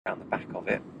around the back of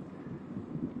it.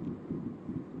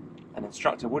 An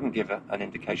instructor wouldn't give an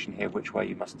indication here which way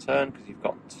you must turn, because you've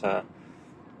got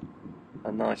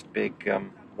a nice big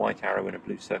white arrow and a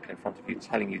blue circle in front of you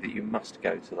telling you that you must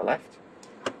go to the left.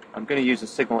 I'm going to use a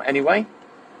signal anyway,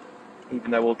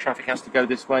 even though all traffic has to go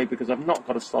this way, because I've not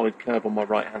got a solid curb on my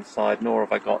right hand side, nor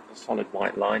have I got a solid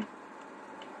white line,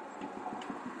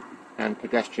 and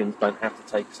pedestrians don't have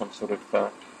to take some sort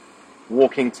of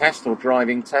walking test or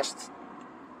driving test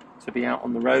to be out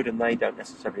on the road, and they don't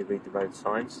necessarily read the road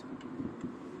signs.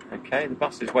 Okay, the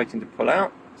bus is waiting to pull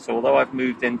out, so although I've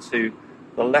moved into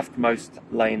the leftmost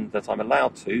lane that I'm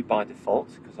allowed to by default,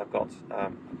 because I've got a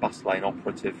bus lane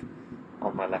operative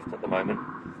on my left at the moment,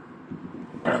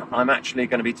 I'm actually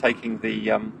going to be taking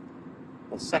the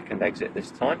second exit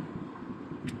this time,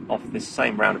 off this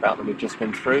same roundabout that we've just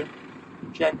been through,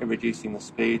 gently reducing the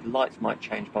speed. Lights might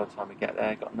change by the time we get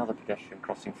there. Got another pedestrian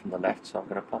crossing from the left, so I'm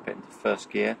going to pop it into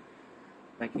first gear,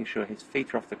 making sure his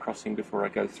feet are off the crossing before I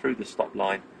go through the stop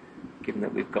line, given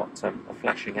that we've got a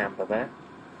flashing amber there.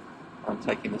 I'm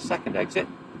taking the second exit,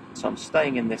 so I'm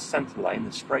staying in this centre lane,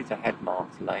 the straight ahead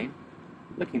marked lane,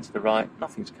 looking to the right,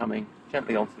 nothing's coming,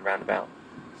 gently onto the roundabout,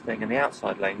 staying in the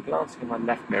outside lane, glancing in my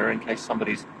left mirror in case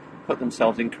somebody's put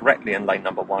themselves incorrectly in lane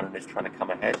number 1 and is trying to come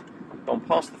ahead. I've gone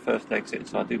past the first exit,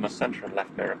 so I do my centre and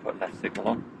left mirror, put left signal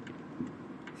on.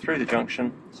 Through the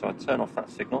junction, so I turn off that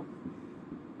signal.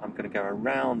 I'm going to go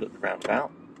around at the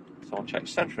roundabout, so I'll check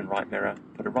centre and right mirror,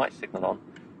 put a right signal on,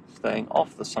 staying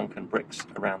off the sunken bricks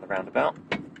around the roundabout,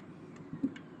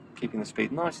 keeping the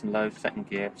speed nice and low, second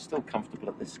gear, still comfortable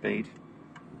at this speed.